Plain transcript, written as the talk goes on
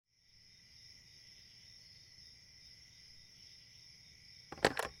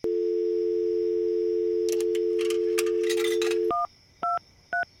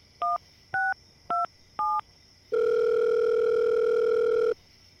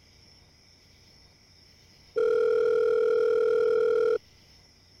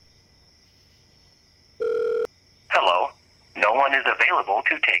one is available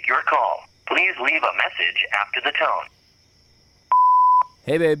to take your call. Please leave a message after the tone.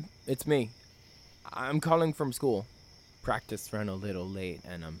 Hey babe, it's me. I'm calling from school. Practice ran a little late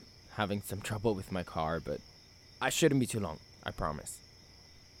and I'm having some trouble with my car, but I shouldn't be too long, I promise.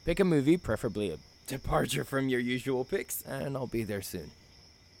 Pick a movie, preferably a departure from your usual picks, and I'll be there soon.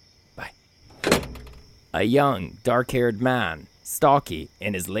 Bye. A young, dark-haired man, stocky,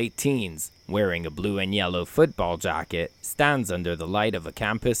 in his late teens, wearing a blue and yellow football jacket, stands under the light of a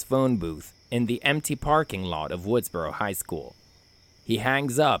campus phone booth in the empty parking lot of Woodsboro High School. He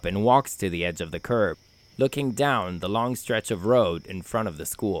hangs up and walks to the edge of the curb, looking down the long stretch of road in front of the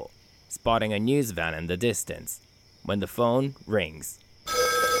school, spotting a news van in the distance, when the phone rings.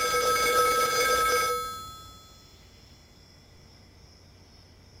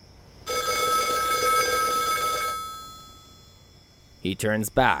 He turns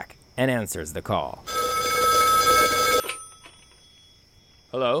back and answers the call.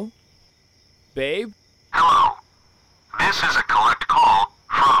 Hello? Babe? Hello. This is a collect call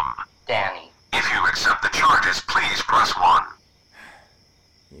from Danny. If you accept the charges, please press 1.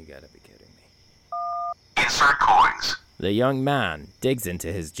 You gotta be kidding me. Insert coins. The young man digs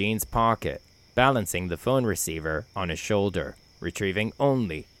into his jeans pocket, balancing the phone receiver on his shoulder, retrieving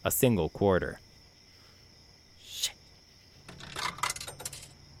only a single quarter. Shit.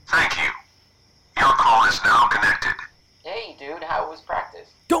 Thank you. Your call is now connected. Hey, dude, how was practice?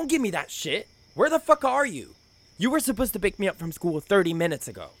 Don't give me that shit! Where the fuck are you? You were supposed to pick me up from school 30 minutes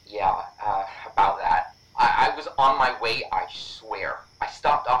ago. Yeah, about that. I was on my way, I swear. I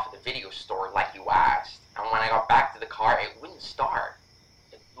stopped off at the video store like you asked, and when I got back to the car, it wouldn't start.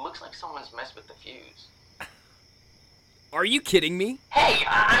 It looks like someone's messed with the fuse. Are you kidding me? Hey,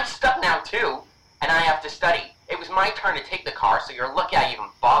 I'm stuck now too, and I have to study. It was my turn to take the car, so you're lucky I even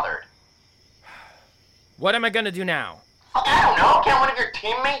bothered. What am I gonna do now? I don't know, can't one of your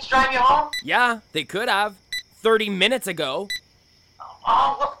teammates drive you home? Yeah, they could have. 30 minutes ago.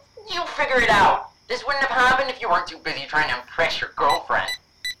 Oh, well, you figure it out. This wouldn't have happened if you weren't too busy trying to impress your girlfriend.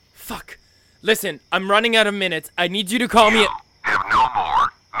 Fuck. Listen, I'm running out of minutes. I need you to call me You have no more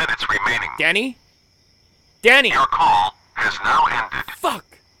minutes remaining. Danny? Danny! Your call has now ended. Fuck!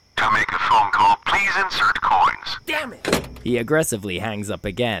 To make a phone call, please insert coins. Damn it! He aggressively hangs up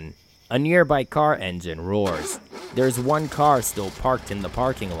again. A nearby car engine roars. There's one car still parked in the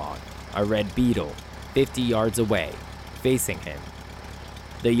parking lot. A red Beetle, 50 yards away, facing him.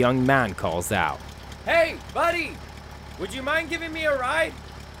 The young man calls out. Hey, buddy! Would you mind giving me a ride?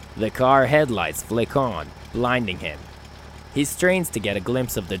 The car headlights flick on, blinding him. He strains to get a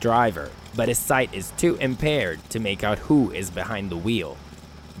glimpse of the driver, but his sight is too impaired to make out who is behind the wheel.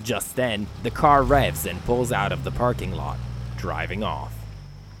 Just then, the car revs and pulls out of the parking lot, driving off.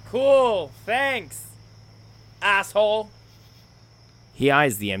 Cool, thanks, asshole. He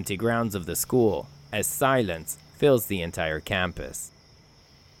eyes the empty grounds of the school as silence fills the entire campus.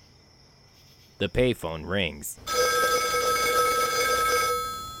 The payphone rings.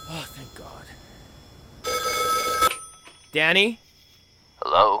 Oh, thank God. Danny?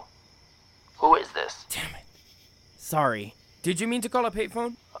 Hello? Who is this? Damn it. Sorry. Did you mean to call a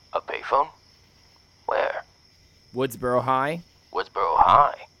payphone? A payphone? Where? Woodsboro High? Woodsboro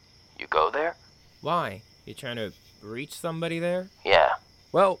High. You go there? Why? You trying to reach somebody there? Yeah.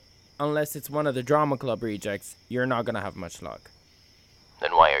 Well, unless it's one of the drama club rejects, you're not gonna have much luck.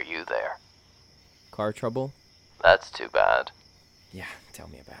 Then why are you there? Car trouble? That's too bad. Yeah, tell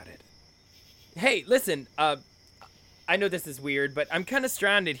me about it. Hey, listen, I know this is weird, but I'm kind of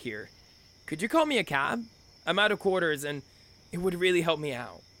stranded here. Could you call me a cab? I'm out of quarters, and it would really help me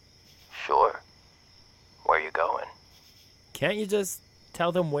out. Sure. Where you going? Can't you just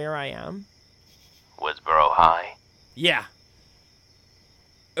tell them where I am? Woodsboro High. Yeah.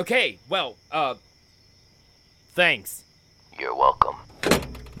 Okay, well, thanks. You're welcome.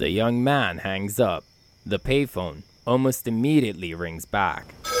 The young man hangs up. The payphone almost immediately rings back.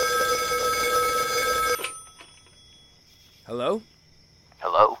 Hello?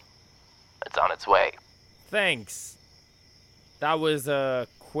 Hello? It's on its way. Thanks. That was,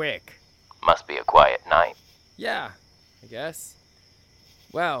 quick. Must be a quiet night. Yeah, I guess.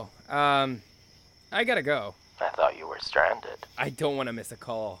 Well, I gotta go. I thought you were stranded. I don't want to miss a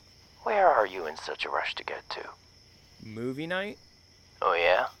call. Where are you in such a rush to get to? Movie night? Oh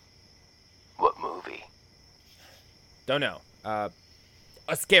yeah? What movie? Don't know. A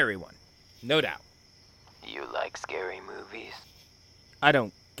scary one. No doubt. You like scary movies? I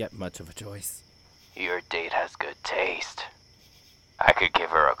don't get much of a choice. Your date has good taste. I could give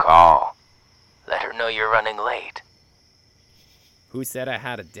her a call. Let her know you're running late. Who said I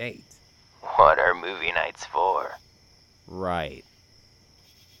had a date? What are movie nights for? Right.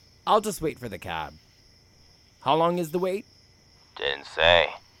 I'll just wait for the cab. How long is the wait? Didn't say.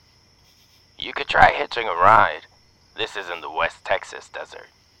 You could try hitching a ride. This isn't the West Texas desert.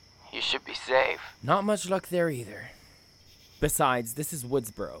 You should be safe. Not much luck there either. Besides, this is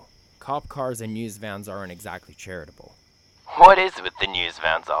Woodsboro. Cop cars and news vans aren't exactly charitable. What is with the news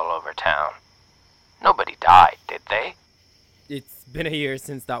vans all over town? Nobody died, did they? It's been a year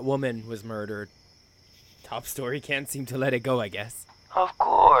since that woman was murdered. Top story can't seem to let it go, I guess. Of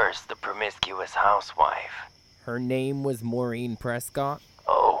course, the promiscuous housewife. Her name was Maureen Prescott.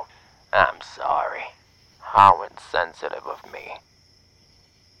 Oh, I'm sorry. How insensitive of me.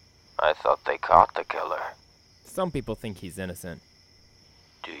 I thought they caught the killer. Some people think he's innocent.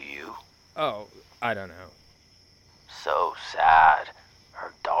 Do you? Oh, I don't know. So sad.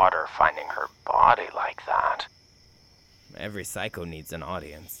 Her daughter finding her body like that. Every psycho needs an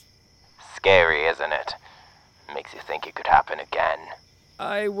audience. Scary, isn't it? Makes you think it could happen again.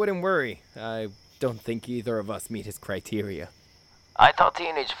 I wouldn't worry. I don't think either of us meet his criteria. I thought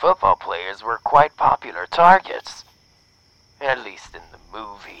teenage football players were quite popular targets. At least in the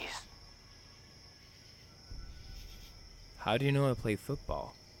movies. How do you know I play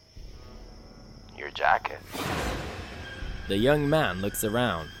football? Your jacket. The young man looks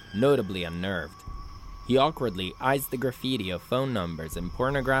around, notably unnerved. He awkwardly eyes the graffiti of phone numbers and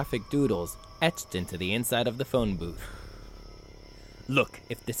pornographic doodles etched into the inside of the phone booth. Look,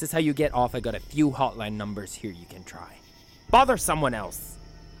 if this is how you get off, I got a few hotline numbers here you can try. Bother someone else.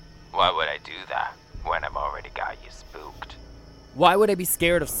 Why would I do that when I've already got you spooked? Why would I be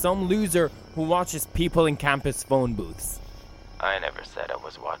scared of some loser who watches people in campus phone booths? I never said I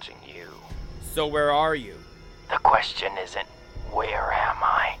was watching you. So where are you? The question isn't, where am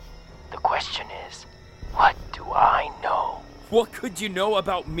I? The question is, what do I know? What could you know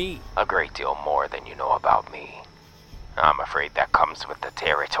about me? A great deal more than you know about me. I'm afraid that comes with the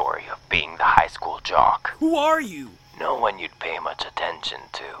territory of being the high school jock. Who are you? No one you'd pay much attention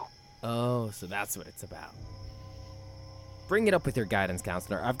to. Oh, so that's what it's about. Bring it up with your guidance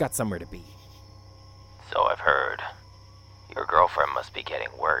counselor. I've got somewhere to be. So I've heard. Your girlfriend must be getting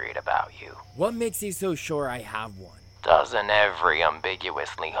worried about you. What makes you so sure I have one? Doesn't every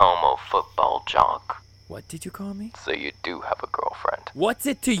ambiguously homo football jock? What did you call me? So you do have a girlfriend. What's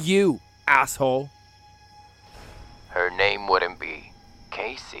it to you, asshole? Her name wouldn't be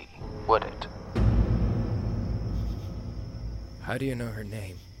Casey, would it? How do you know her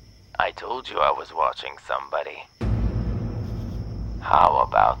name? I told you I was watching somebody. How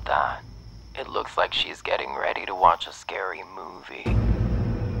about that? It looks like she's getting ready to watch a scary movie.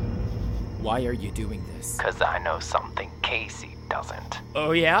 Why are you doing this? 'Cause I know something Casey doesn't.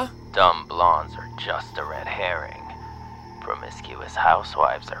 Oh yeah? Dumb blondes are just a red herring. Promiscuous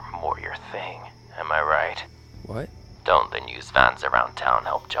housewives are more your thing. Am I right? What? Don't the news vans around town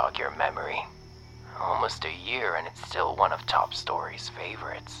help jog your memory? Almost a year and it's still one of Top Story's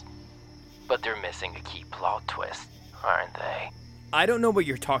favorites. But they're missing a key plot twist, aren't they? I don't know what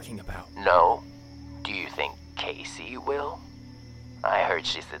you're talking about. No? Do you think Casey will? I heard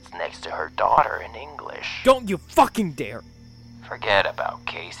she sits next to her daughter in English. Don't you fucking dare! Forget about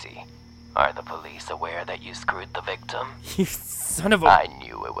Casey. Are the police aware that you screwed the victim? You son of a... I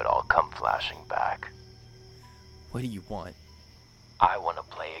knew it would all come flashing back. What do you want? I want to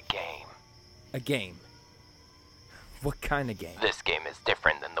play a game. A game? What kind of game? This game is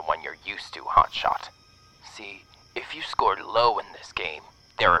different than the one you're used to, Hotshot. See, if you scored low in this game,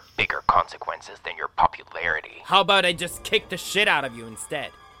 there are bigger consequences than your popularity. How about I just kick the shit out of you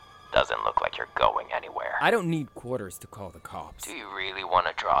instead? Doesn't look like you're going anywhere. I don't need quarters to call the cops. Do you really want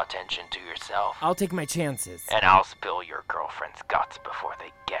to draw attention to yourself? I'll take my chances. And I'll spill your girlfriend's guts before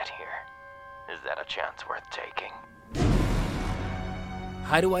they get here. Is that a chance worth taking?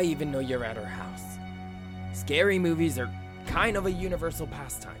 How do I even know you're at her house? Scary movies are kind of a universal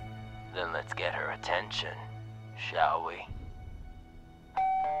pastime. Then let's get her attention, shall we?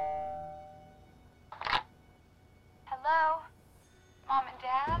 Hello? Mom and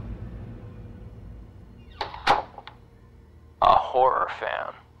Dad? A horror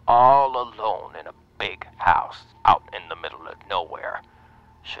fan, all alone in a big house, out in the middle of nowhere.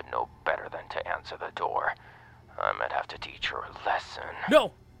 Should know better than to answer the door. I might have to teach her a lesson.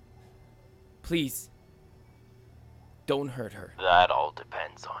 No! Please. Don't hurt her. That all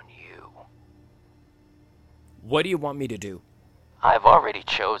depends on you. What do you want me to do? I've already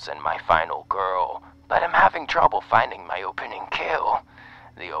chosen my final girl, but I'm having trouble finding my opening kill.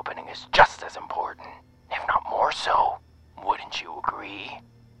 The opening is just as important, if not more so. Wouldn't you agree?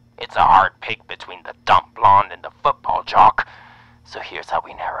 It's a hard pick between the dumb blonde and the football jock. So here's how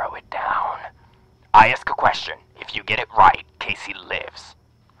we narrow it down. I ask a question. If you get it right, Casey lives.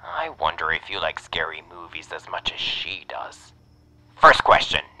 I wonder if you like scary movies as much as she does. First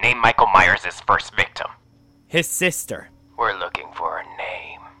question, name Michael Myers' first victim. His sister. We're looking for a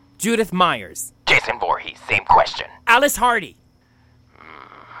name. Judith Myers. Jason Voorhees, same question. Alice Hardy.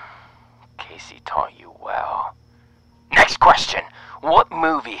 Casey taught you well. Next question, what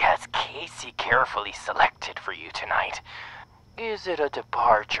movie has Casey carefully selected for you tonight? Is it a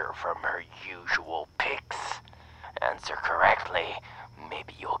departure from her usual picks? Answer correctly,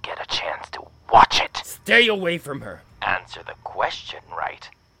 maybe you'll get a chance to watch it. Stay away from her. Answer the question right,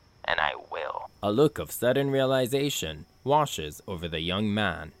 and I will. A look of sudden realization washes over the young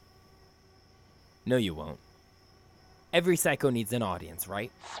man. No, you won't. Every psycho needs an audience,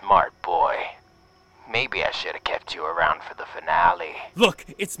 right? Smart boy. Maybe I should have kept you around for the finale. Look,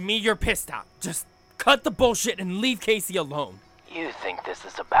 it's me you're pissed at. Just cut the bullshit and leave Casey alone. You think this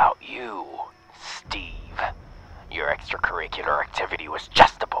is about you, Steve. Your extracurricular activity was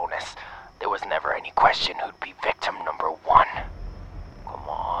just a bonus. There was never any question who'd be victim number one. Come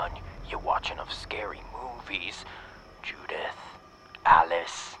on, you watch enough scary movies. Judith,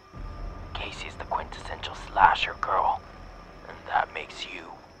 Alice. Casey's the quintessential slasher girl. And that makes you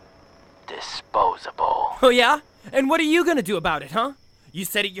disposable. Oh yeah? And what are you gonna do about it, huh? You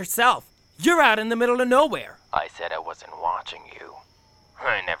said it yourself. You're out in the middle of nowhere. I said I wasn't watching you.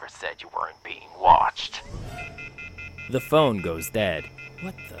 I never said you weren't being watched. The phone goes dead.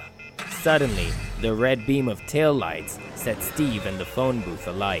 What the? Suddenly, the red beam of taillights sets Steve and the phone booth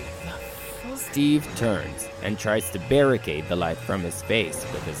alight. Steve turns and tries to barricade the light from his face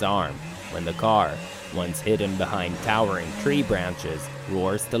with his arm when the car, once hidden behind towering tree branches,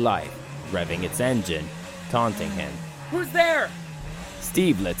 roars to life, revving its engine, taunting him. Who's there?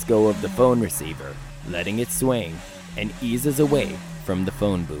 Steve lets go of the phone receiver, letting it swing, and eases away from the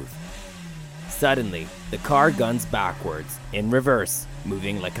phone booth. Suddenly, the car guns backwards, in reverse,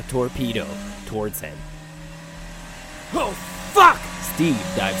 moving like a torpedo towards him. Oh, fuck! Steve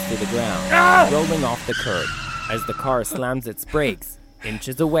dives to the ground, rolling off the curb as the car slams its brakes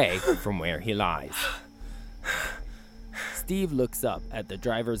inches away from where he lies. Steve looks up at the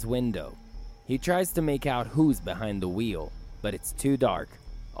driver's window. He tries to make out who's behind the wheel, but it's too dark.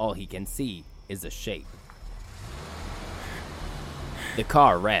 All he can see is a shape. The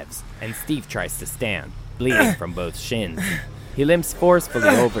car revs, and Steve tries to stand, bleeding from both shins. He limps forcefully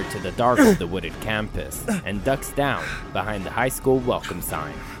over to the dark of the wooded campus and ducks down behind the high school welcome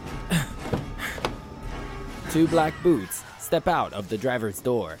sign. Two black boots step out of the driver's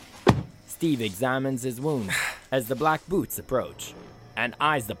door. Steve examines his wounds as the black boots approach and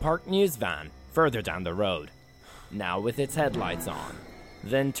eyes the parked news van further down the road, now with its headlights on,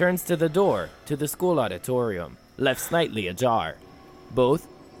 then turns to the door to the school auditorium, left slightly ajar, both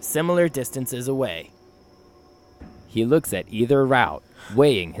similar distances away. He looks at either route,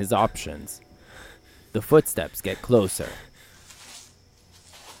 weighing his options. The footsteps get closer.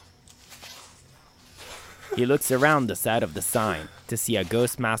 He looks around the side of the sign to see a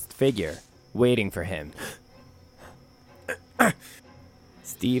ghost-masked figure waiting for him.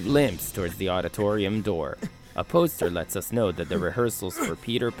 Steve limps towards the auditorium door. A poster lets us know that the rehearsals for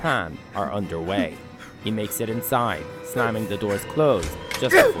Peter Pan are underway. He makes it inside, slamming the doors closed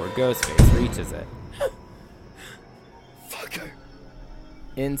just before Ghostface reaches it. Fucker.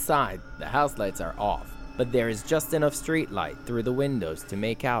 Inside, the house lights are off, but there is just enough street light through the windows to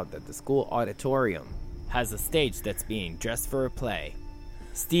make out that the school auditorium has a stage that's being dressed for a play.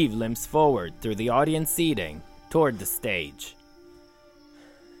 Steve limps forward through the audience seating toward the stage.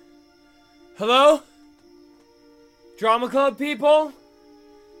 Hello? Drama club people?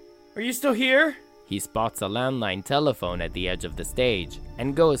 Are you still here? He spots a landline telephone at the edge of the stage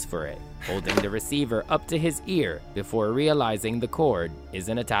and goes for it, holding the receiver up to his ear before realizing the cord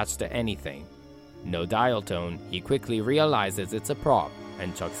isn't attached to anything. No dial tone, he quickly realizes it's a prop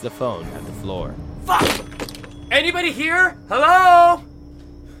and chucks the phone at the floor. Fuck! Anybody here? Hello?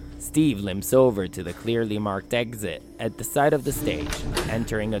 Steve limps over to the clearly marked exit at the side of the stage,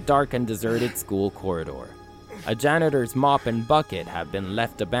 entering a dark and deserted school corridor. A janitor's mop and bucket have been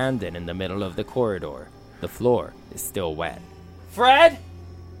left abandoned in the middle of the corridor. The floor is still wet. Fred?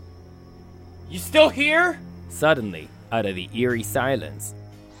 You still here? Suddenly, out of the eerie silence,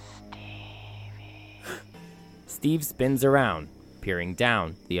 Steve spins around, peering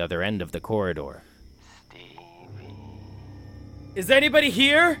down the other end of the corridor. Stevie. Is anybody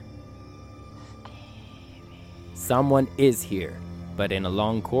here? Someone is here, but in a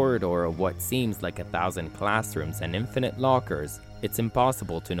long corridor of what seems like 1,000 classrooms and infinite lockers, it's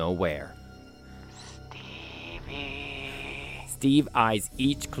impossible to know where. Stevie. Steve eyes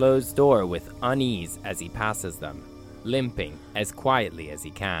each closed door with unease as he passes them, limping as quietly as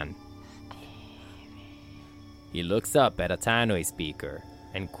he can. He looks up at a tannoy speaker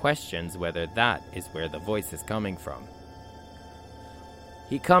and questions whether that is where the voice is coming from.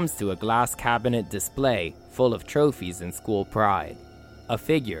 He comes to a glass cabinet display full of trophies and school pride. A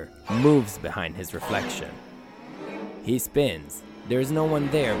figure moves behind his reflection. He spins. There is no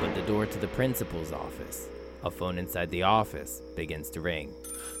one there but the door to the principal's office. A phone inside the office begins to ring.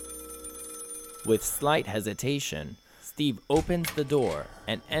 With slight hesitation, Steve opens the door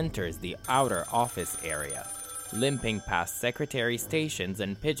and enters the outer office area, limping past secretary stations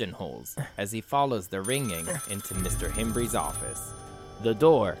and pigeonholes as he follows the ringing into Mr. Himbry's office. The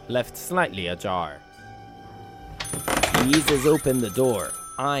door left slightly ajar. He eases open the door,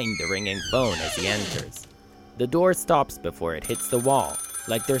 eyeing the ringing phone as he enters. The door stops before it hits the wall,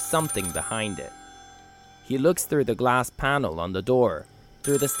 like there's something behind it. He looks through the glass panel on the door,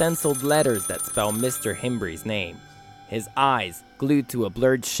 through the stenciled letters that spell Mr. Himbry's name, his eyes glued to a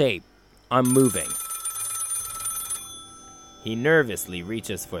blurred shape, unmoving. He nervously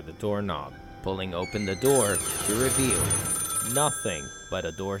reaches for the doorknob, pulling open the door to reveal nothing but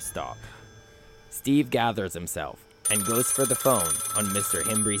a doorstop. Steve gathers himself and goes for the phone on Mr.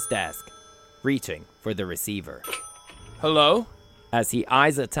 Himbry's desk, reaching for the receiver. Hello? As he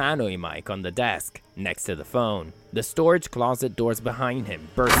eyes a tannoy mic on the desk next to the phone, the storage closet doors behind him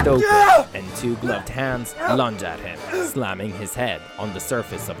burst open and two gloved hands lunge at him, slamming his head on the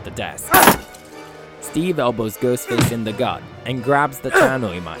surface of the desk. Steve elbows Ghostface in the gut and grabs the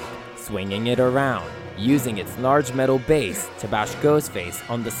tannoy mic, swinging it around, using its large metal base to bash Ghostface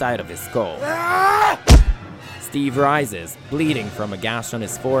on the side of his skull. Steve rises, bleeding from a gash on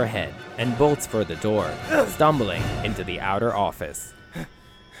his forehead, and bolts for the door, stumbling into the outer office.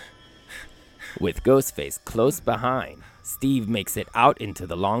 With Ghostface close behind, Steve makes it out into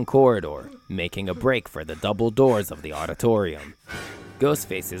the long corridor, making a break for the double doors of the auditorium.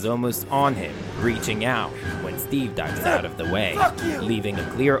 Ghostface is almost on him, reaching out, when Steve dives out of the way, leaving a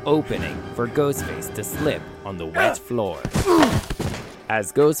clear opening for Ghostface to slip on the wet floor.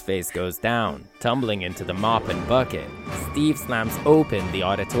 As Ghostface goes down, tumbling into the mop and bucket, Steve slams open the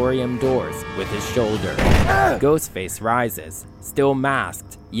auditorium doors with his shoulder. Ghostface rises, still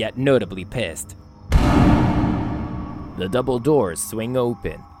masked, yet notably pissed. The double doors swing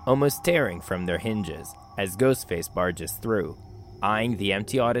open, almost tearing from their hinges, as Ghostface barges through, eyeing the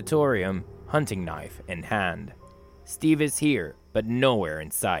empty auditorium, hunting knife in hand. Steve is here, but nowhere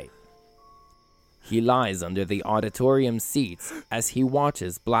in sight. He lies under the auditorium seats as he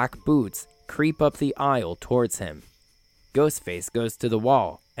watches black boots creep up the aisle towards him. Ghostface goes to the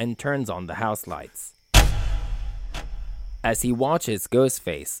wall and turns on the house lights. As he watches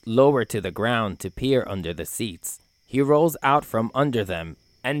Ghostface lower to the ground to peer under the seats, he rolls out from under them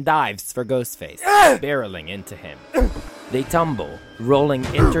and dives for Ghostface, barreling into him. They tumble, rolling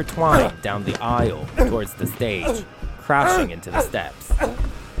intertwined down the aisle towards the stage, crashing into the steps.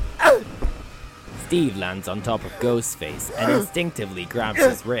 Steve lands on top of Ghostface and instinctively grabs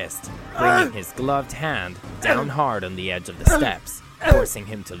his wrist, bringing his gloved hand down hard on the edge of the steps, forcing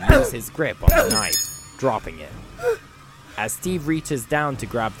him to lose his grip on the knife, dropping it. As Steve reaches down to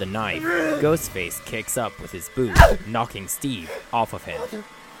grab the knife, Ghostface kicks up with his boot, knocking Steve off of him.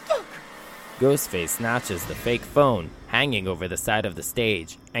 Ghostface snatches the fake phone hanging over the side of the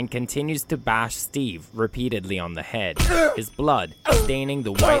stage and continues to bash Steve repeatedly on the head, his blood staining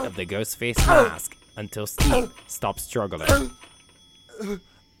the white of the Ghostface mask until Steve stops struggling.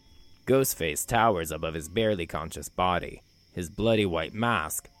 Ghostface towers above his barely conscious body, his bloody white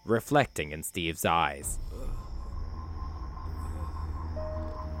mask reflecting in Steve's eyes.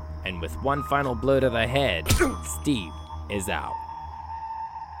 And with one final blow to the head, Steve is out.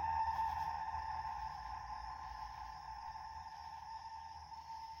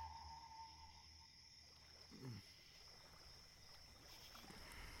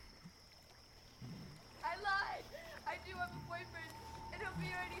 I lied. I do have a boyfriend, and he'll be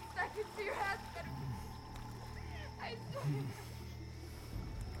here any second, so your hat's better. I swear.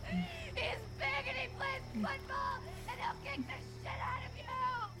 He's big and he plays football, and he'll kick the shit out of you.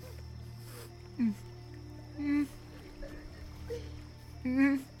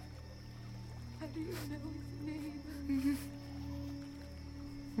 How do you know his name?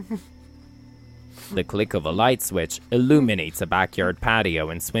 The click of a light switch illuminates a backyard patio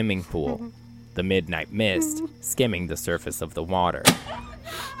and swimming pool, the midnight mist skimming the surface of the water.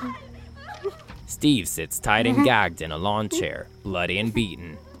 Steve sits tight and gagged in a lawn chair, bloody and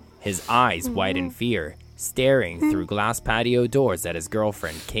beaten, his eyes wide in fear, staring through glass patio doors at his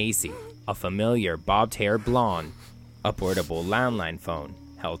girlfriend, Casey, a familiar bobbed-haired blonde. A portable landline phone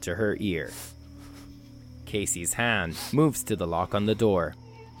held to her ear. Casey's hand moves to the lock on the door.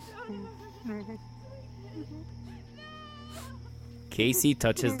 Casey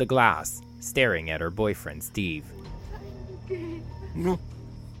touches the glass, staring at her boyfriend, Steve. No.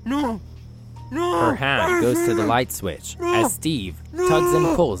 Her hand goes to the light switch as Steve tugs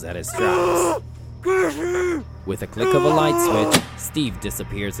and pulls at his straps. With a click of a light switch, Steve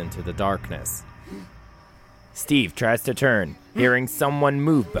disappears into the darkness. Steve tries to turn, hearing someone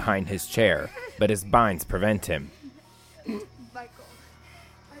move behind his chair, but his binds prevent him. Michael.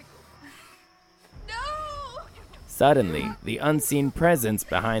 No! Suddenly, the unseen presence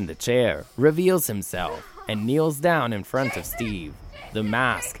behind the chair reveals himself and kneels down in front of Steve. The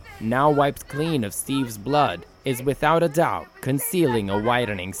mask, now wiped clean of Steve's blood, is without a doubt concealing a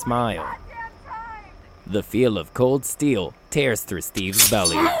widening smile. The feel of cold steel tears through Steve's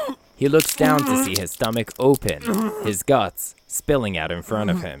belly. He looks down to see his stomach open, his guts spilling out in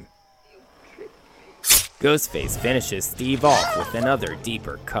front of him. Ghostface finishes Steve off with another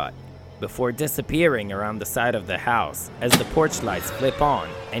deeper cut, before disappearing around the side of the house as the porch lights flip on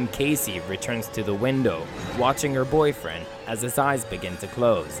and Casey returns to the window, watching her boyfriend as his eyes begin to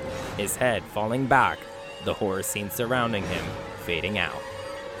close, his head falling back, the horror scene surrounding him fading out.